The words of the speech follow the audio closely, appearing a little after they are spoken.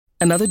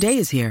Another day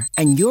is here,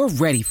 and you're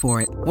ready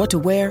for it. What to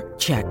wear?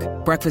 Check.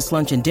 Breakfast,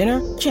 lunch, and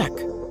dinner? Check.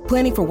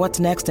 Planning for what's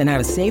next and how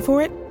to save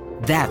for it?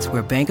 That's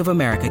where Bank of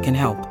America can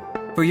help.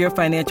 For your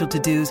financial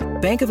to-dos,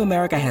 Bank of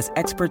America has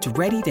experts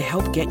ready to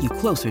help get you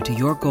closer to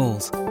your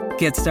goals.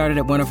 Get started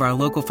at one of our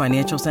local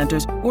financial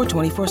centers or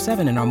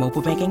 24/7 in our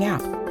mobile banking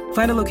app.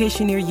 Find a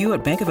location near you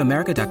at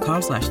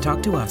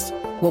bankofamerica.com/talktous.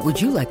 What would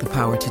you like the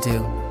power to do?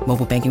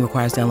 Mobile banking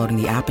requires downloading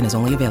the app and is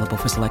only available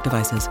for select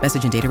devices.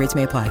 Message and data rates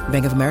may apply.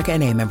 Bank of America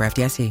N.A., member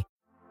FDIC.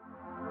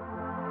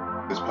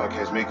 This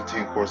podcast may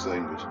contain coarse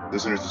language.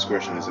 Listener's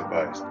discretion is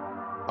advised.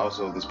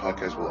 Also, this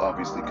podcast will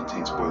obviously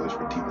contain spoilers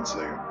for Demon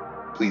Slayer.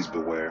 Please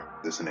beware.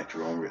 Listen at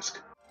your own risk.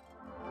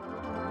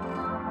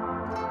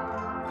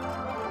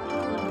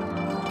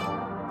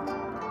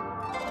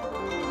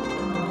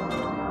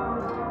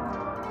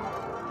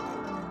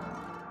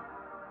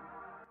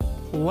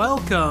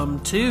 Welcome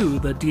to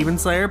the Demon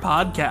Slayer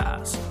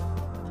podcast.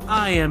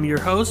 I am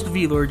your host,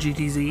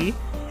 VLordGTZ,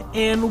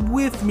 and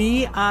with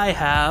me I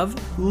have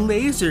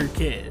Laser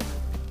Kid.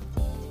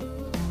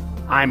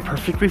 I'm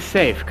perfectly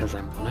safe because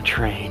I'm on a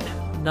train.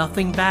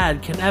 Nothing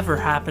bad can ever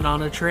happen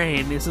on a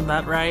train, isn't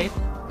that right?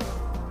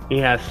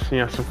 Yes,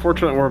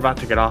 unfortunately we're about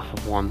to get off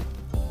of one.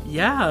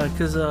 Yeah,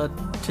 because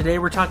today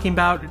we're talking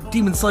about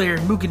Demon Slayer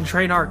Mugen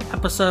Train Arc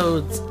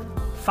episodes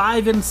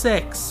 5 and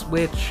 6,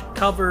 which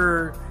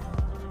cover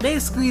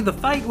basically the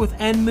fight with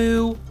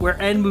Enmu, where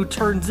Enmu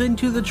turns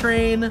into the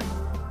train,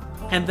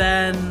 and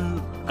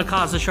then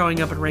Akaza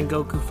showing up and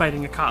Rengoku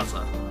fighting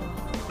Akaza.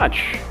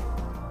 Much.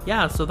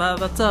 Yeah, so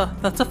that's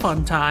a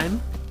fun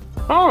time.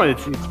 Oh,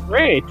 it's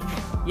great.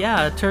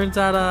 Yeah, it turns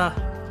out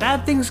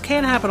bad things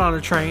can happen on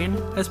a train,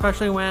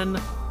 especially when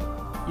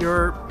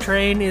your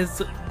train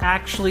is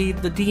actually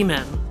the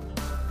demon.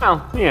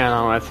 Well,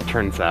 as it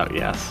turns out,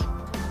 yes.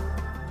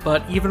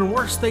 But even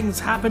worse things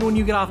happen when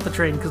you get off the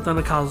train, because then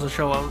Akaza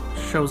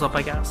shows up,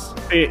 I guess.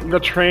 The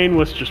train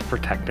was just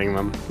protecting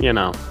them,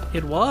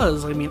 It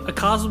was. I mean,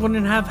 Akaza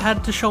wouldn't have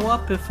had to show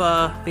up if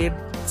they had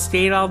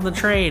stayed on the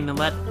train and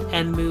let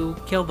Enmu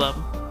kill them.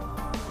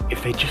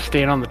 If they just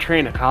stayed on the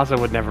train, Akaza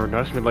would never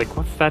notice me. Like,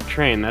 what's that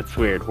train? That's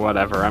weird.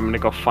 Whatever. I'm gonna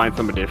go find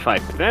somebody to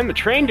fight. But then the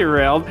train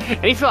derailed,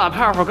 and he saw a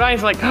powerful guy.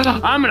 He's like,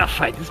 I'm gonna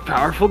fight this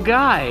powerful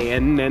guy.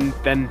 And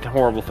then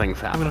horrible things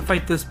happen. I'm gonna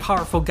fight this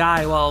powerful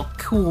guy while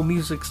cool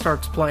music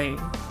starts playing.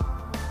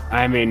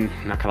 I mean,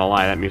 not gonna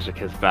lie, that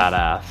music is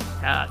badass.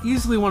 Yeah,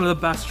 easily one of the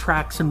best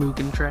tracks in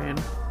Mugen Train.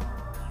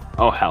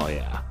 Oh, hell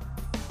yeah.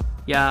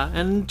 Yeah,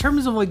 and in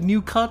terms of,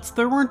 new cuts,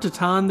 there weren't a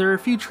ton. There were a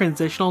few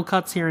transitional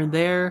cuts here and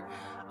there.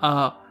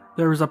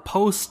 There was a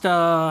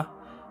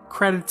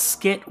post-credit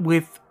skit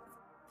with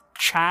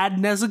Chad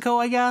Nezuko,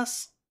 I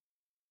guess?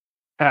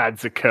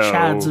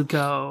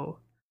 Chadzuko.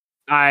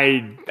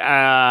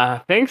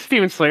 Thanks,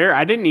 Demon Slayer.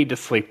 I didn't need to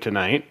sleep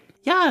tonight.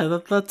 Yeah,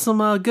 that's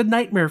some good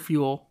nightmare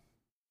fuel.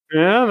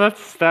 Yeah,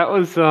 that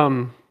was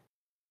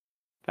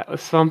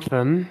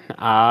something.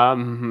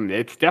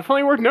 It's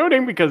definitely worth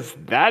noting because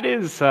that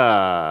is,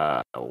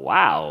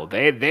 wow,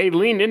 they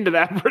leaned into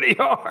that pretty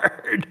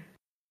hard.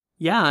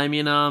 Yeah, I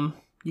mean,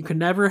 you can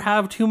never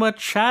have too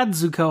much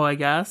Chadzuko, I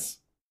guess.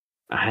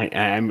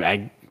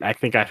 I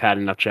think I've had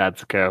enough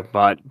Chadzuko,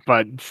 but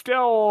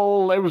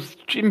still, it was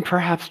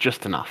perhaps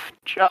just enough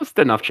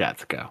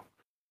Chadzuko.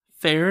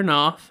 Fair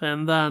enough.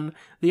 And then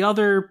the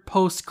other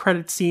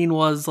post-credit scene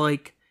was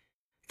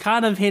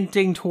kind of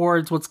hinting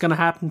towards what's gonna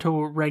happen to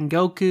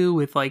Rengoku,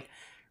 with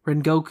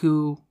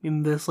Rengoku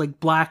in this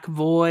black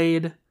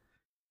void,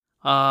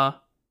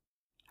 out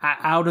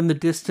in the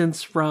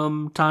distance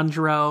from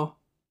Tanjiro.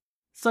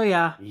 So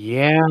yeah.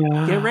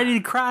 Get ready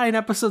to cry in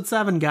episode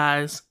 7,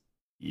 guys.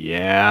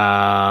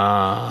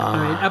 Yeah.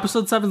 Alright,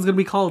 episode 7 is gonna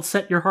be called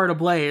Set Your Heart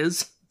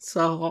Ablaze.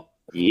 So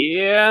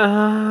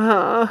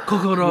yeah.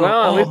 Kokoro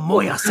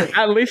Moyase.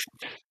 At least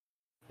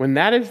when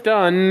that is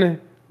done,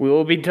 we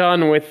will be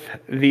done with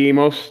the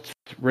most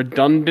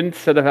redundant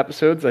set of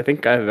episodes I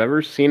think I've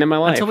ever seen in my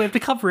life. Until we have to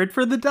cover it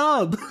for the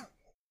dub.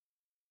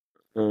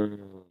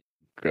 Oh,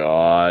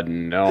 God,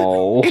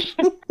 no.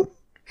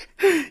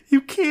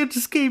 You can't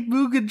escape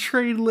Mugen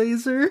Train,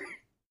 Laser.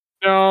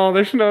 No,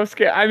 there's no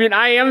escape. I mean,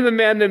 I am the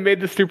man that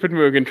made the stupid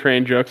Mugen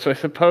Train joke, so I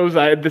suppose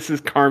this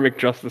is karmic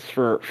justice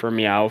for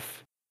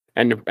Meowth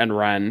and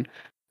Ren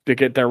to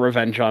get their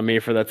revenge on me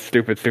for that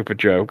stupid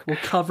joke. We'll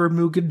cover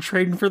Mugen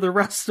Train for the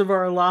rest of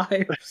our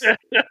lives.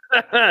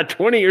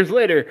 20 years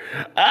later.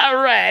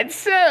 Alright,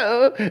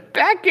 so,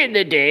 back in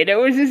the day, there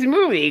was this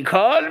movie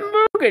called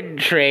Mugen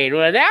Train.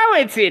 Well, now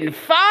it's in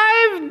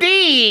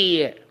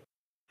 5D!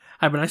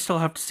 I mean, I still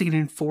have to see it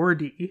in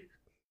 4D.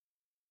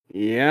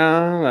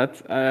 Yeah,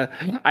 that's,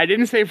 I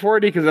didn't say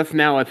 4D because that's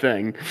now a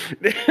thing.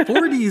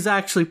 4D is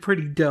actually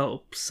pretty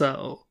dope,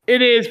 so.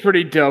 It is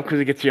pretty dope because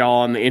it gets you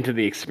all into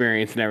the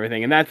experience and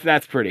everything, and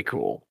that's pretty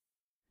cool.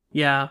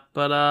 Yeah,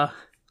 but,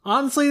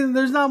 honestly,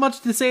 there's not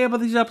much to say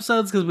about these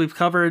episodes because we've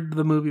covered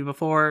the movie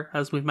before,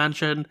 as we've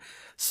mentioned.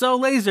 So,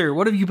 Laser,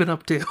 what have you been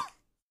up to?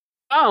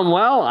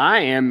 Well, I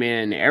am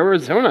in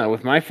Arizona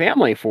with my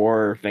family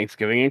for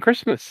Thanksgiving and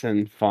Christmas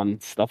and fun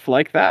stuff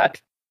like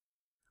that.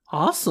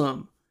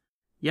 Awesome.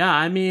 Yeah,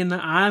 I mean,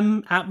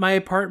 I'm at my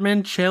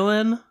apartment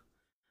chilling.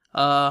 Since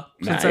I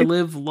Nice.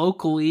 live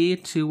locally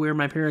to where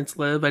my parents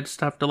live, I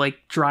just have to,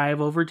 like, drive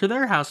over to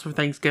their house for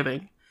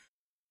Thanksgiving.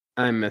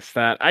 I miss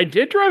that. I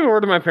did drive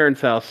over to my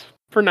parents' house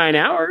for 9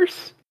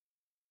 hours.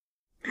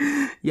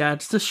 Yeah,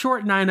 it's a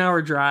short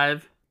 9-hour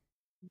drive.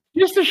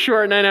 Just a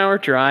short 9-hour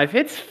drive.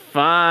 It's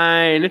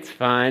fine. It's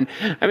fine.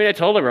 I mean, I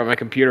told her about my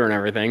computer and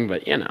everything,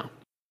 but you know.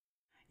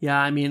 Yeah,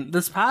 I mean,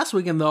 this past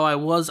weekend, though, I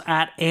was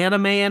at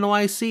Anime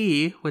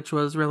NYC, which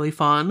was really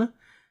fun.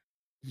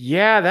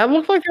 Yeah, that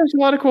looked like there was a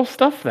lot of cool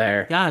stuff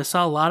there. Yeah, I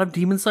saw a lot of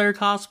Demon Slayer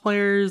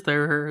cosplayers.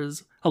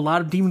 There's a lot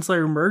of Demon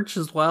Slayer merch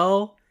as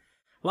well.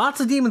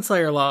 Lots of Demon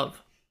Slayer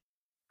love.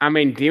 I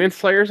mean, Demon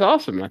Slayer's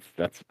awesome.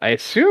 That's. I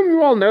assume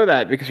you all know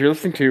that because you're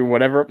listening to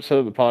whatever episode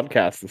of the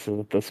podcast this is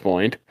at this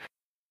point.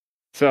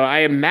 So I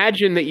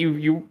imagine that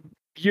you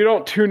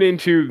don't tune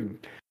into.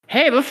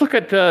 Hey, let's look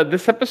at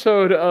this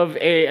episode of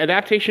a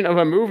adaptation of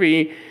a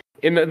movie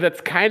that's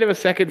kind of a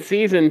second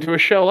season to a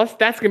show.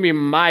 That's gonna be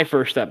my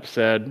first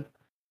episode.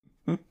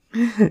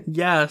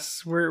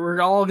 Yes,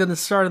 we're all gonna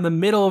start in the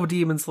middle of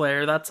Demon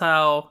Slayer. That's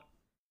how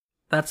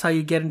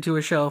you get into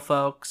a show,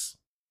 folks.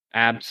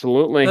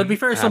 Absolutely. But to be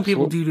fair, some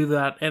people Absolutely. do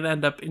that and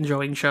end up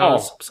enjoying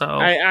shows. So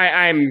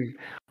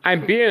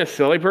I'm being a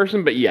silly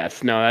person, but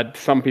yes, no, that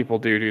some people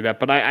do that.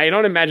 But I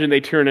don't imagine they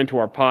tune into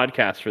our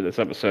podcast for this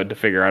episode to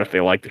figure out if they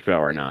like the show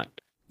or not.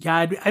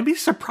 yeah, I'd be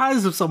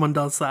surprised if someone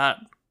does that.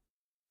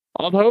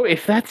 Although,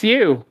 if that's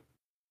you,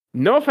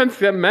 no offense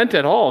meant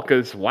at all,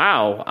 because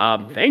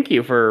wow, thank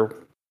you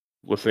for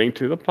listening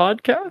to the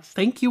podcast.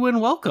 Thank you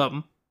and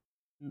welcome.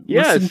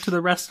 Yes. Listen to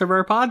the rest of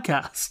our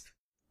podcast.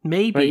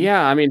 Maybe. But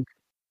yeah, I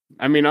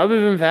mean,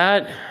 other than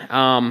that,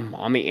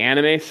 on the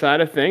anime side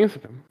of things,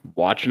 I've been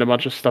watching a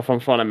bunch of stuff on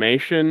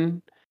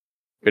Funimation.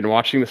 Been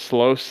watching the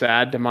slow,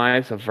 sad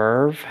demise of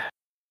Verve.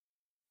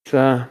 It's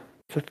a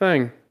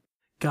thing.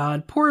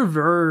 God, poor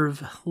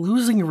Verve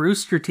losing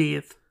Rooster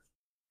Teeth.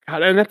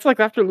 God, and that's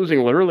like after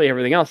losing literally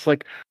everything else.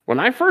 Like when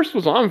I first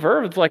was on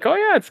Verve, it's like, oh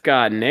yeah, it's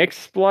got Nick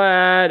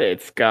Splat,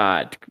 it's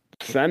got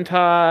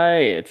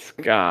Sentai, it's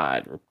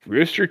got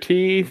Rooster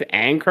Teeth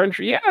and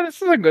Crunchy. Yeah,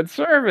 this is a good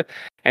service.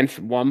 And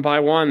one by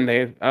one,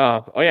 they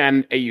oh yeah,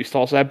 and it used to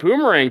also have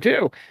Boomerang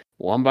too.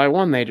 One by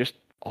one, they just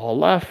all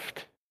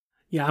left.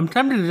 Yeah, I'm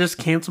tempted to just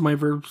cancel my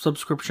Verve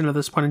subscription at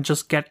this point and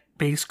just get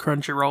base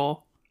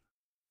Crunchyroll.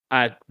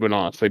 I would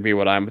honestly be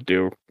what I would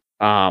do.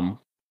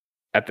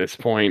 At this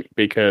point,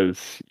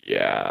 because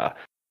yeah.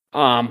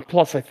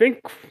 Plus I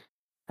think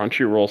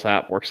Crunchyroll's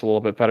app works a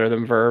little bit better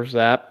than Verve's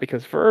app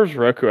because Verve's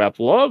Roku app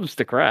loves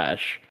to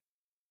crash.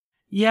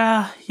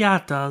 Yeah,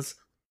 it does.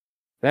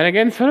 Then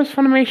again, so does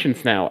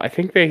Funimation's now. I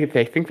think they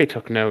think they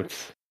took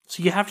notes.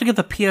 So you have to get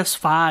the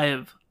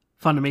PS5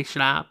 Funimation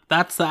app.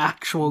 That's the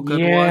actual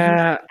good one.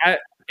 Yeah,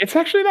 it's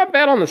actually not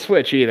bad on the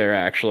Switch either.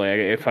 Actually,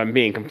 if I'm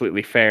being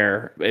completely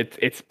fair,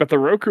 but the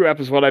Roku app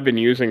is what I've been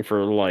using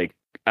for like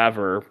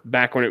ever.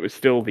 Back when it was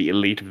still the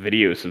Elite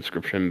Video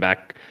subscription.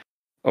 Back,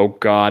 oh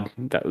god,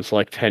 that was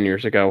like 10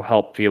 years ago.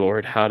 Help,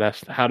 V-Lord, how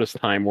does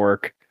time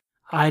work?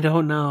 I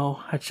don't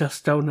know. I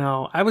just don't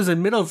know. I was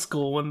in middle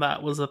school when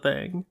that was a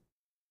thing.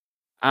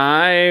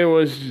 I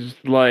was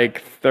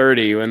like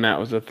 30 when that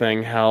was a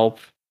thing. Help.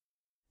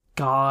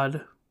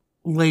 God.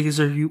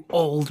 Laser, you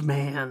old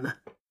man.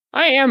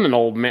 I am an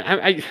old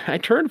man. I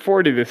turned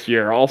 40 this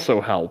year.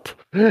 Also help.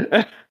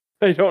 I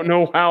don't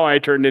know how I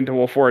turned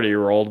into a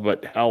 40-year-old,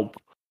 but help.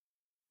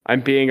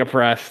 I'm being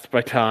oppressed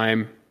by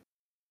time.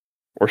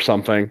 Or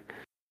something.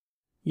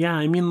 Yeah,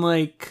 I mean,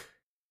 like,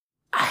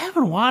 I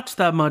haven't watched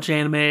that much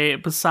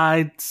anime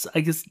besides, I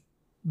guess,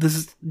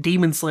 this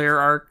Demon Slayer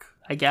arc,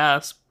 I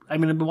guess. I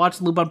mean, I've been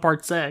watching Lupin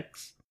Part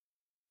 6.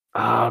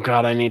 Oh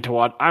god, I need to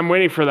watch. I'm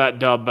waiting for that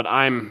dub, but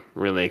I'm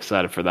really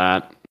excited for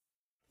that.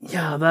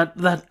 Yeah,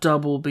 that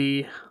dub will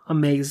be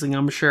amazing,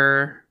 I'm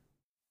sure.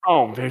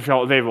 Oh,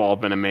 they've all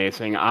been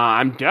amazing.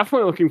 I'm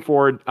definitely looking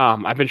forward.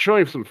 I've been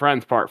showing some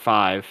friends Part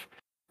 5.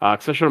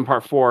 Because I showed them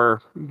Part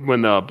 4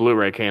 when the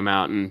Blu-ray came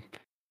out, and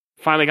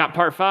finally got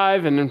Part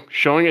 5, and then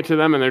showing it to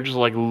them, and they're just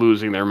like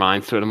losing their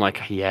minds to it. I'm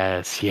like,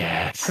 yes.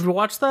 Have you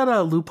watched that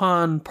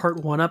Lupin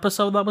Part 1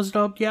 episode that was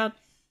dubbed yet?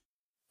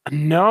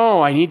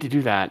 No, I need to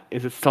do that.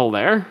 Is it still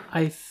there?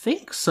 I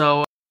think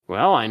so.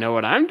 Well, I know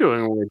what I'm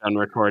doing when we're done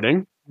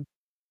recording.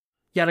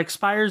 Yeah, it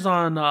expires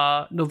on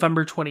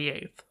November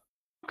 28th.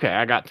 Okay,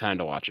 I got time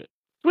to watch it.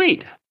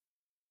 Sweet.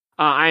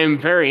 I am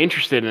very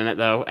interested in it,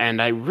 though,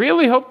 and I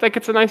really hope that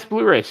gets a nice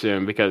Blu-ray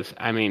soon, because,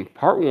 I mean,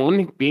 Part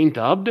 1 being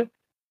dubbed,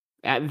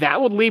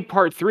 that would leave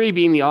Part 3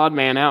 being the odd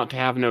man out to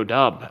have no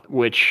dub,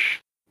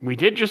 which we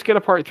did just get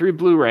a Part 3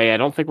 Blu-ray. I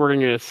don't think we're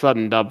going to get a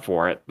sudden dub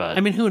for it, but...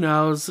 I mean, who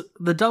knows?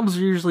 The dubs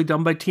are usually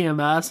done by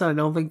TMS, and I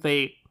don't think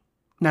they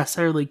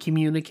necessarily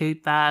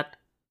communicate that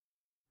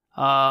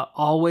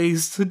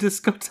always to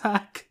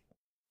Discotek.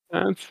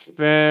 That's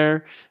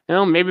fair.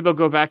 Well, maybe they'll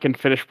go back and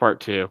finish Part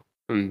 2,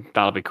 and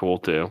that'll be cool,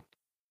 too.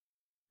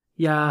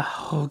 Yeah,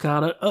 oh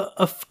god,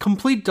 a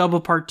complete dub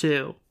of Part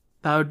 2.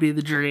 That would be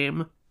the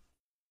dream.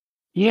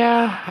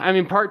 Yeah, I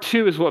mean, part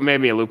two is what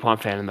made me a Lupin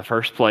fan in the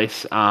first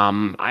place.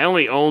 I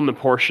only own the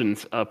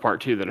portions of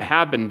part two that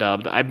have been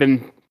dubbed. I've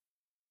been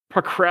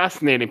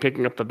procrastinating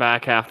picking up the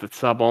back half that's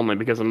sub only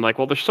because I'm like,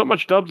 well, there's so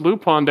much dubbed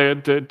Lupin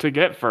to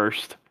get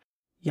first.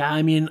 Yeah,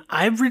 I mean,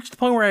 I've reached the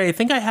point where I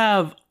think I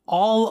have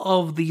all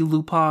of the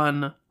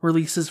Lupin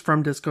releases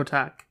from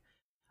Discotek.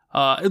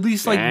 At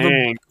least like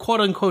the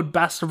quote unquote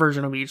best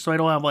version of each, so I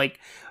don't have like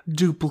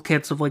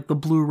duplicates of like the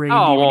Blu-ray. Oh,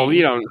 DVD.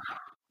 well,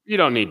 you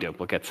don't need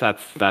duplicates.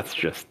 That's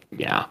just,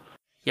 yeah.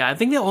 Yeah, I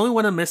think the only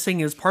one I'm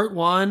missing is part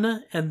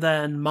one and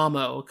then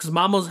Mamo, because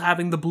Mamo's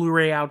having the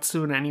Blu-ray out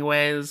soon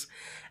anyways.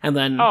 And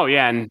then oh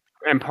yeah,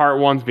 and part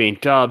one's being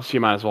dubbed, so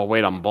you might as well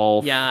wait on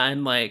both. Yeah,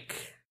 and like,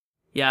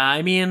 yeah,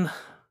 I mean,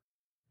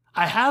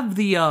 I have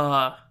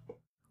the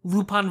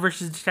Lupin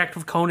versus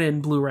Detective Conan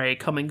Blu-ray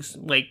coming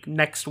like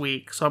next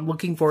week, so I'm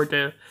looking forward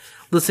to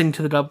listening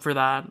to the dub for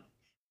that.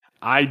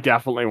 I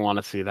definitely want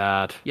to see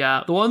that.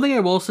 Yeah, the one thing I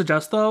will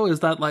suggest though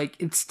is that like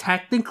it's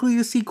technically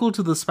a sequel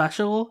to the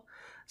special,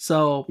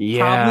 so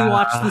probably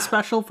watch the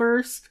special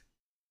first.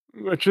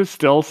 Which is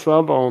still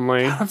sub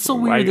only. God, that's so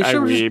weird. They should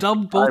have just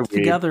dubbed both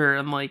together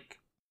and like.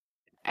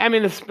 I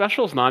mean, the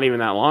special's not even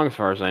that long as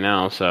far as I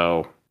know,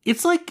 so.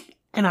 It's like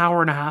an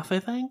hour and a half, I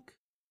think.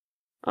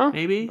 Oh,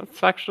 maybe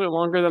that's actually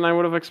longer than I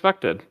would have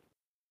expected.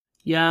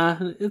 Yeah,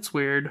 it's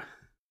weird. At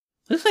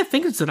least I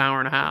think it's an hour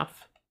and a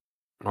half.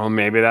 Well,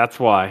 maybe that's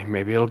why.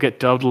 Maybe it'll get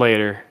dubbed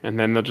later, and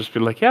then they'll just be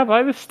like, "Yeah,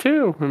 buy this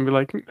too," and be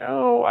like,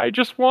 "No, I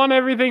just want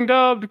everything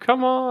dubbed.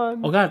 Come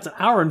on." Oh god, it's an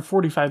hour and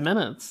 45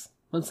 minutes.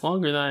 That's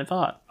longer than I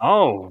thought.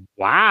 Oh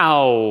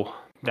wow,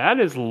 that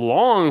is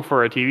long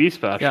for a TV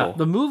special. Yeah,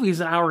 the movie's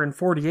an hour and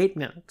 48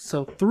 minutes,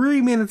 so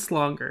 3 minutes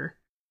longer.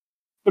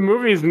 The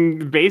movie's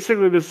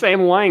basically the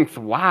same length.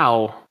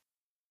 Wow.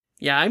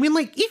 Yeah, I mean,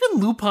 like,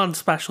 even Lupin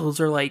specials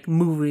are, like,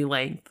 movie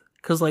length.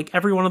 Because, like,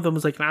 every one of them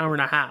is, like, an hour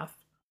and a half.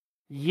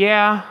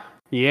 Yeah.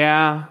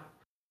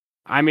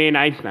 I mean,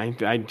 I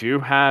do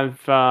have,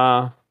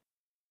 oh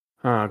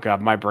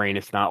god, my brain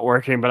is not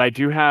working, but I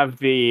do have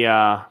the,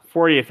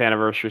 40th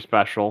anniversary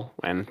special,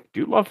 and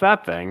do love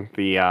that thing.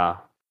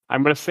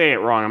 I'm gonna say it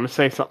wrong. I'm gonna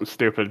say something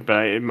stupid, but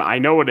I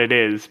know what it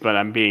is, but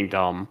I'm being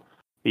dumb.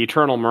 The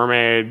Eternal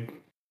Mermaid...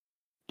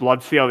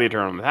 Bloodseal the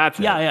Eternal. That's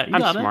it. Yeah, you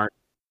got smart.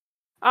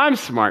 I'm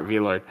smart,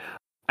 V-Lord.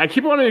 I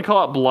keep wanting to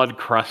call it Blood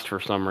Crest for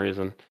some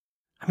reason.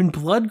 I mean,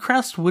 Blood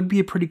Crest would be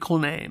a pretty cool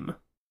name.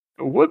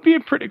 It would be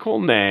a pretty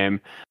cool name.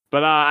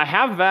 But I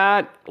have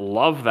that.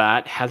 Love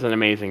that. Has an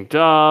amazing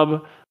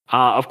dub.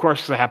 Of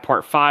course, because I have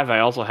part 5, I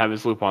also have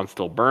Is Lupin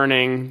Still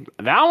Burning.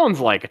 That one's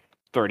like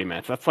 30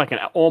 minutes. That's like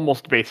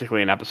almost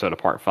basically an episode of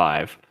part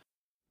 5.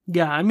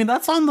 Yeah, I mean,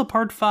 that's on the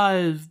part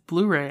 5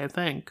 Blu-ray, I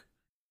think.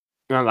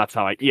 No, that's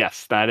how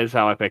yes, that is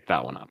how I picked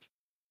that one up.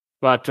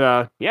 But,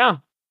 yeah,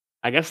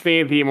 I guess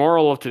the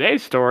moral of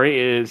today's story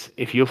is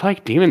if you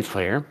like Demon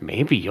Slayer,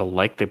 maybe you'll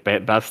like the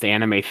best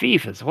anime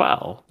thief as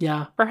well.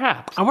 Yeah.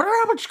 Perhaps. I wonder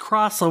how much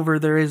crossover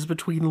there is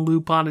between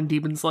Lupin and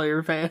Demon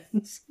Slayer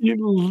fans.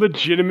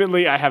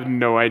 Legitimately, I have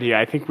no idea.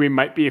 I think we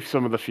might be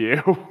some of the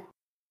few.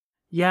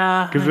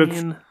 Yeah, because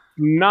it's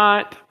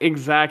not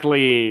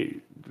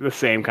exactly the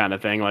same kind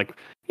of thing. Like,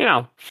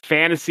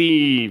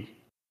 fantasy...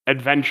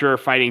 adventure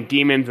fighting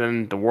demons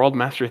and the World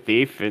Master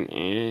Thief and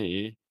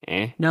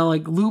Now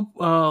like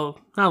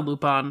not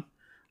Lupin,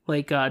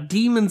 like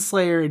Demon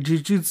Slayer and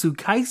Jujutsu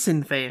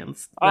Kaisen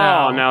fans.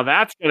 Now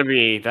that's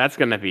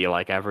gonna be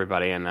like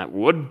everybody, and that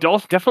would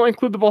definitely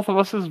include the both of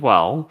us as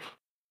well.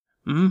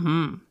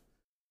 Mm-hmm.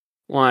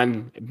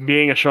 One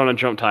being a Shonen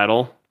Jump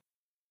title,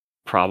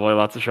 probably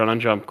lots of Shonen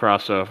Jump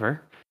crossover.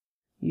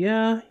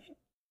 Yeah.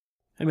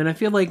 I mean, I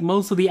feel like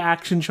most of the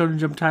action Shonen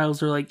Jump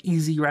titles are like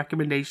easy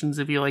recommendations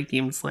if you like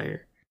Demon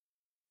Slayer.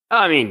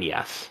 I mean,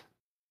 yes.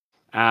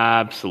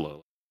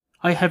 Absolutely.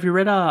 Have you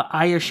read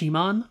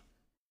Ayashimon?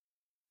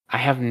 I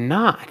have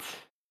not.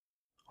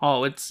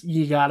 Oh,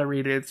 you gotta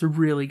read it. It's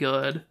really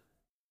good.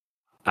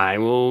 I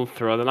will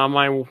throw that on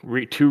my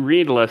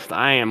to-read list.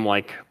 I am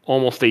like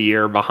almost a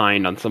year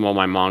behind on some of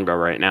my manga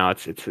right now.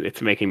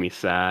 It's making me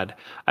sad.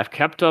 I've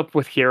kept up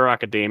with Hero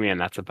Academia,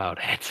 and that's about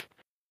it.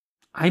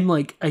 I'm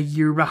like a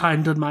year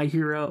behind on My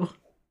Hero.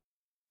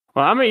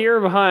 Well, I'm a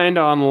year behind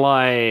on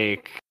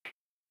like...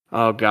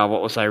 Oh god,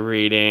 what was I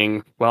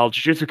reading? Well,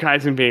 Jujutsu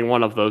Kaisen being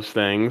one of those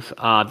things.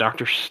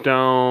 Dr.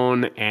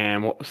 Stone,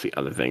 and what was the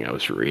other thing I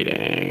was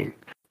reading?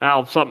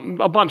 Well,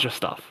 a bunch of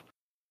stuff.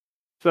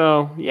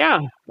 So,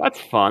 yeah, that's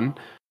fun.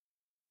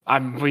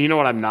 Well, you know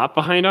what I'm not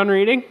behind on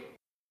reading?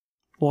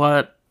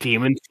 What?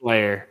 Demon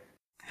Slayer.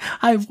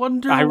 I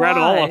wonder I read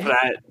all of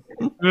that.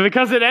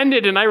 Because it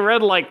ended, and I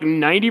read like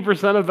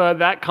 90% of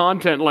that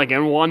content like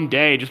in one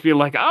day. Just be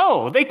like,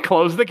 oh, they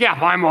closed the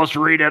gap. I must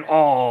read it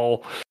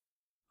all.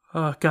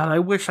 Oh god, I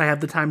wish I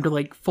had the time to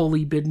like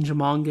fully binge a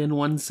manga in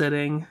one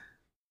sitting.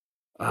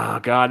 Oh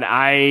god,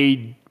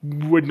 I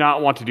would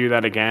not want to do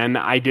that again.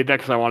 I did that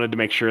because I wanted to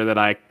make sure that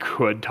I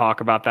could talk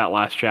about that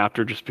last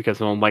chapter, just because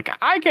I'm like,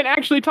 I can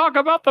actually talk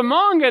about the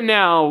manga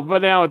now,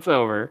 but now it's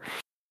over.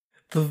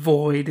 The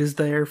void is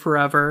there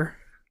forever.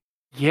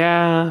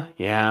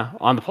 Yeah.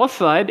 On the plus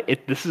side,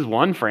 this is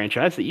one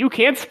franchise that you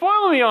can't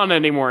spoil me on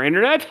anymore,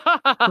 Internet.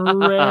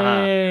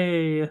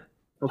 Hooray!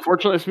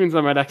 Unfortunately, this means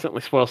I might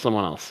accidentally spoil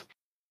someone else.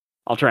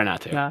 I'll try not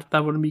to. Yeah,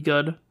 that wouldn't be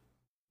good.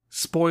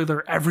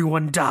 Spoiler,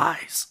 everyone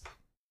dies.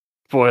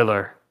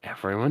 Spoiler,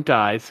 everyone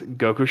dies.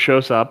 Goku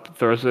shows up,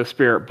 throws a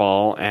spirit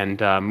ball, and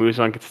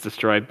Muzan gets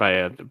destroyed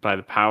by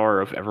the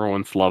power of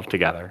everyone's love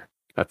together.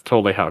 That's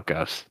totally how it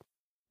goes.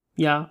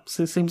 Yeah,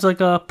 so it seems like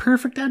a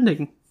perfect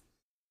ending.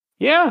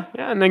 Yeah,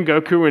 and then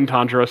Goku and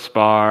Tanjiro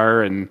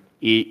spar and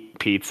eat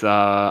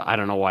pizza. I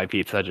don't know why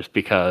pizza, just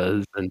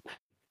because.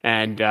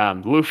 And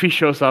Luffy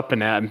shows up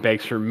and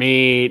begs for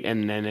meat,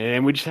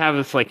 and we just have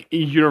this like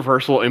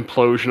universal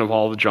implosion of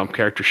all the Jump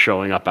characters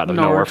showing up out of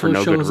nowhere for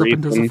no good reason. Naruto shows up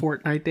and does a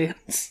Fortnite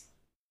dance.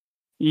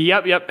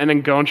 Yep, and then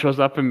Gon shows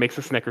up and makes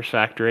a Snickers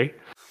factory.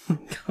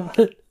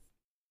 God.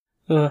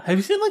 Have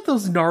you seen like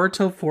those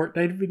Naruto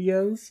Fortnite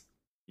videos?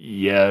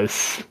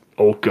 Yes.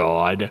 Oh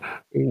God.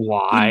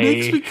 Why? It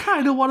makes me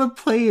kind of want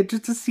to play it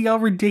just to see how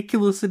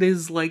ridiculous it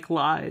is like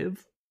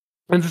live.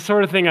 It's the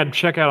sort of thing I'd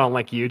check out on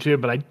like YouTube,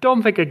 but I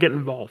don't think I'd get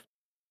involved.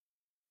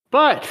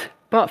 But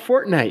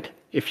Fortnite,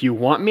 if you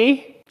want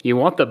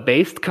the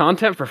based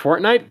content for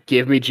Fortnite,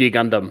 give me G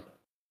Gundam.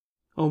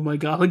 Oh my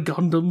God, a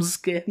Gundam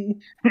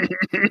skin.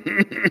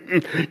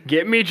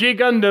 Get me G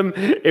Gundam.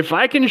 If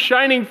I can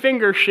Shining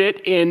Finger shit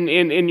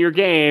in your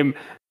game,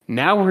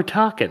 now we're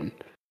talking.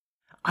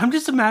 I'm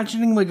just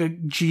imagining like a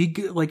G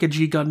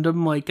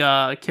Gundam like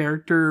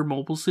character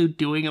mobile suit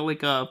doing it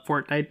like a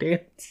Fortnite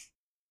dance.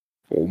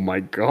 Oh my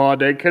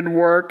God, it can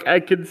work.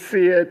 I can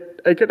see it.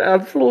 I can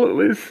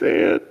absolutely see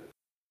it.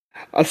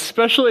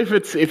 Especially if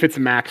it's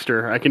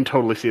Maxter. I can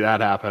totally see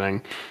that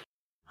happening.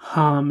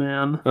 Oh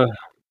man.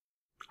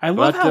 I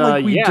love how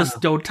we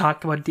just don't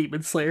talk about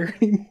Demon Slayer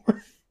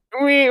anymore.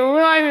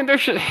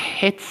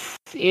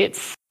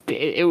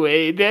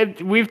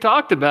 We've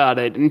talked about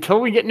it until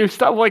we get new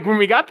stuff. Like when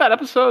we got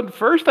that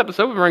first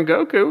episode of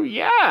Rengoku,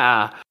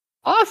 yeah.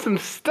 Awesome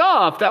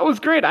stuff. That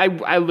was great.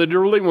 I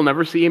literally will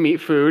never see him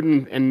eat food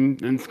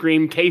and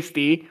scream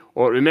tasty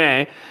or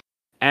ume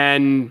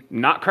and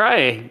not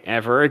cry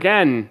ever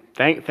again.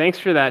 Thanks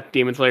for that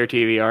Demon Slayer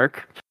TV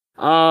arc.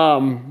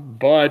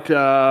 But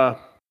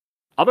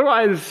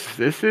otherwise,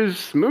 this is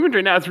Mugen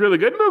Train. Now it's really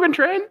good Mugen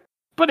Train.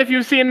 But if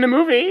you've seen the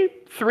movie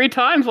 3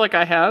 times like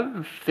I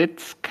have,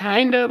 it's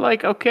kind of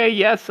like, okay,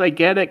 yes, I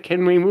get it.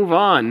 Can we move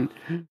on?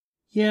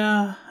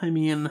 Yeah, I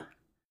mean,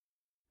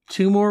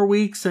 2 more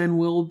weeks and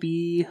we'll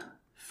be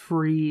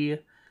free.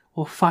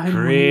 We'll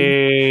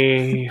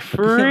finally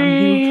free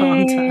new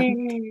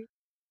content.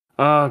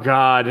 Oh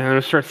God,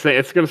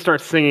 it's gonna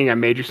start singing I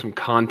made you some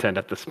content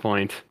at this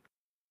point.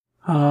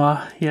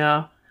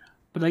 Yeah.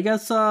 But I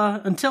guess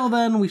until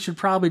then we should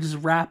probably just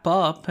wrap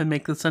up and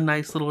make this a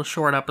nice little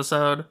short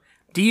episode.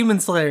 Demon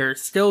Slayer,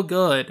 still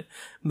good.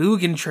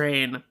 Mugen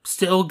Train,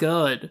 still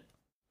good.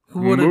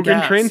 Who would have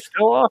guessed? Mugen Train's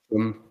still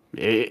awesome.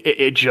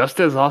 It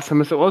just as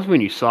awesome as it was when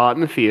you saw it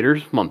in the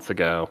theaters months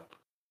ago.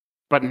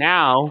 But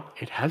now,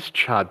 it has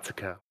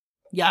Chadzuko.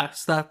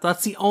 Yes,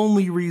 that's the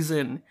only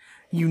reason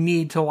you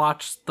need to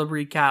watch the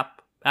recap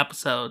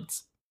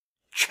episodes.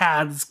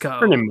 Chadzuko.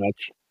 Pretty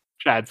much.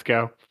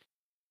 Chadzuko.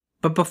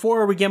 But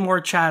before we get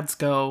more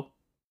Chadzuko,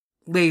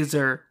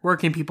 Laser, where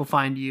can people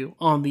find you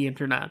on the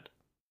internet?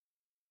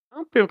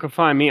 Well, people can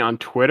find me on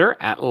Twitter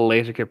at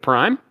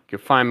LaserKidPrime. You can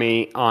find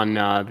me on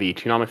the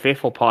Toonami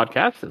Faithful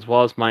podcast, as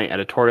well as my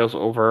editorials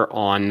over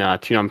on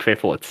Toonami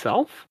Faithful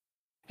itself.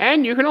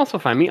 And you can also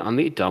find me on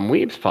the Dumb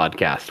Weebs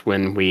podcast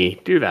when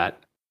we do that.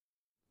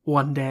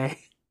 One day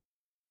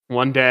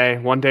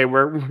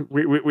where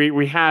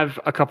we have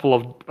a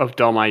couple of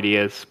dumb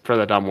ideas for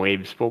the Dumb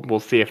Weebs. We'll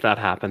see if that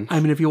happens. I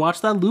mean, if you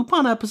watch that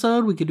Lupin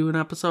episode, we could do an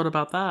episode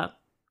about that.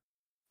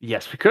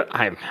 Yes, we could.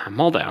 I'm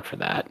all down for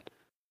that.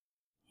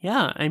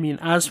 Yeah, I mean,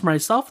 as for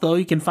myself, though,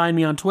 you can find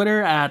me on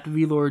Twitter at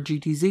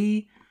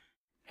VLordGTZ,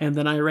 and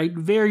then I write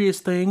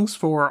various things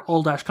for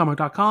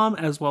all-comic.com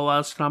as well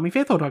as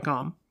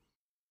ToonamiFaithful.com.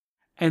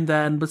 And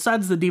then,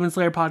 besides the Demon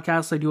Slayer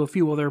podcast, I do a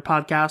few other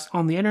podcasts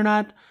on the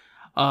internet.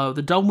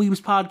 The Dumb Weebs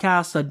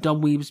podcast at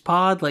Dumb Weebs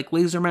Pod, like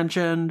Laser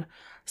mentioned,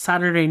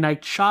 Saturday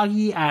Night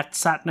Shaggy at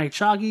Sat Night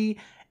Shaggy,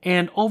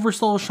 and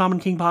Oversoul Shaman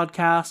King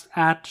podcast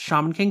at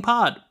Shaman King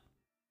Pod.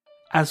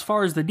 As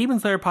far as the Demon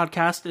Slayer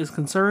podcast is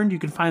concerned, you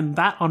can find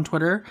that on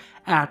Twitter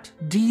at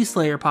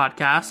DSlayer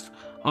Podcast,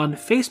 on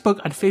Facebook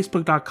at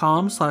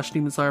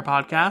facebook.com/Demon Slayer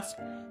Podcast,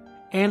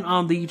 and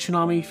on the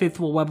Toonami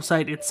Faithful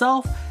website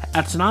itself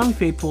at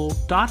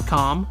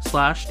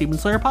ToonamiFaithful.com/Demon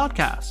Slayer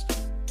Podcast.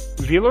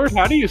 V-Lord,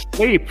 how do you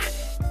sleep?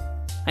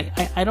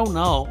 I don't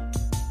know.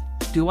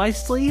 Do I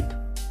sleep?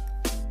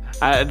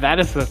 That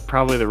is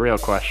probably the real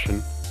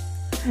question.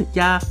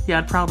 Yeah,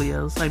 it probably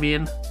is. I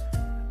mean,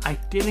 I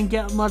didn't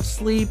get much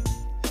sleep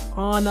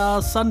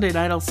on Sunday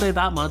night, I'll say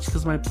that much,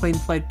 because my plane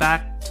flight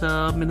back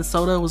to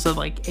Minnesota was at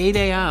like 8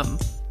 a.m.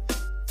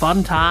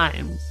 Fun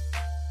times.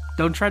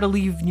 Don't try to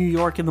leave New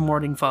York in the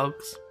morning,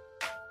 folks.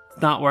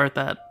 It's not worth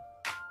it.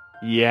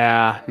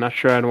 Yeah, not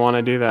sure I'd want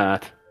to do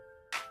that.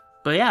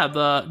 But yeah,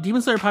 the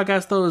Demon Slayer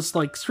podcast, though, is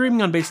like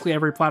streaming on basically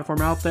every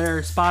platform out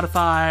there.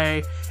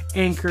 Spotify,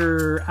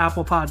 Anchor,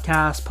 Apple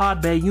Podcasts,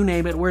 Podbay, you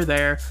name it, we're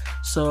there.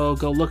 So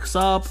go look us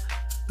up,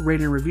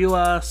 rate and review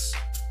us,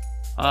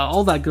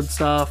 all that good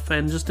stuff,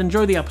 and just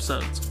enjoy the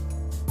episodes.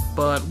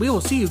 But we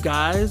will see you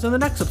guys in the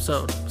next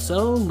episode.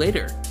 So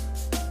later.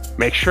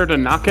 Make sure to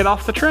knock it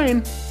off the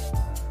train.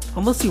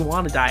 Unless you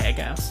want to die, I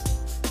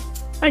guess.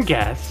 I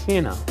guess,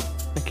 you know.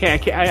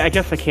 I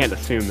guess I can't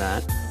assume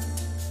that.